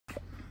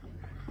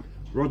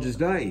Rogers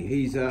Day,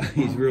 he's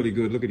really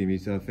good. Look at him,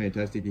 he's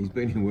fantastic. He's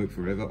been in work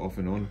forever, off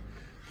and on,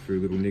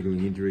 through little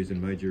niggling injuries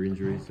and major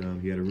injuries.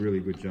 He had a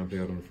really good jump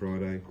out on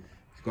Friday.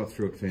 He's got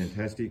through it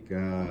fantastic.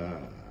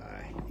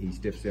 He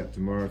steps out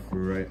tomorrow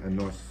for a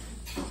nice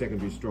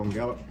secondary strong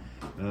gallop.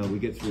 We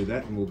get through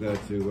that and we'll go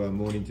to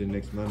Mornington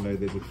next Monday.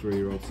 There's a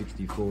 3-year-old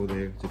 64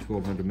 there. It's a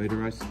 1200 metre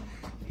race.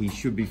 He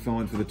should be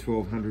fine for the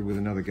 1200 with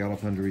another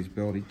gallop under his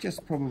belt. He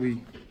just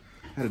probably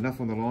had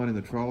enough on the line in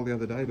the trial the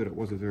other day, but it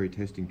was a very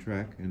testing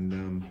track,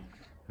 and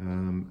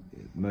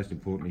most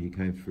importantly, he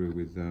came through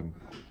with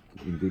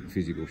in good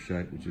physical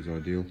shape, which is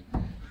ideal.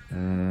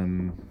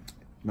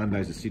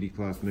 Monday's a city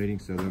class meeting,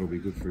 so that'll be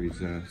good for his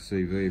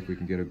CV if we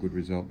can get a good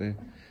result there.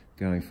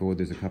 Going forward,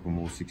 there's a couple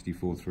more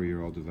 64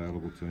 3-year-olds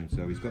available to him,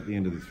 so he's got the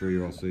end of the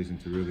 3-year-old season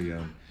to really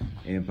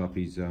amp up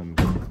his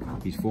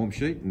form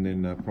sheet, and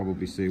then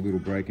probably see a little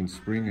break in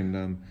spring,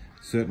 and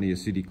certainly a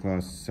city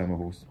class summer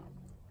horse.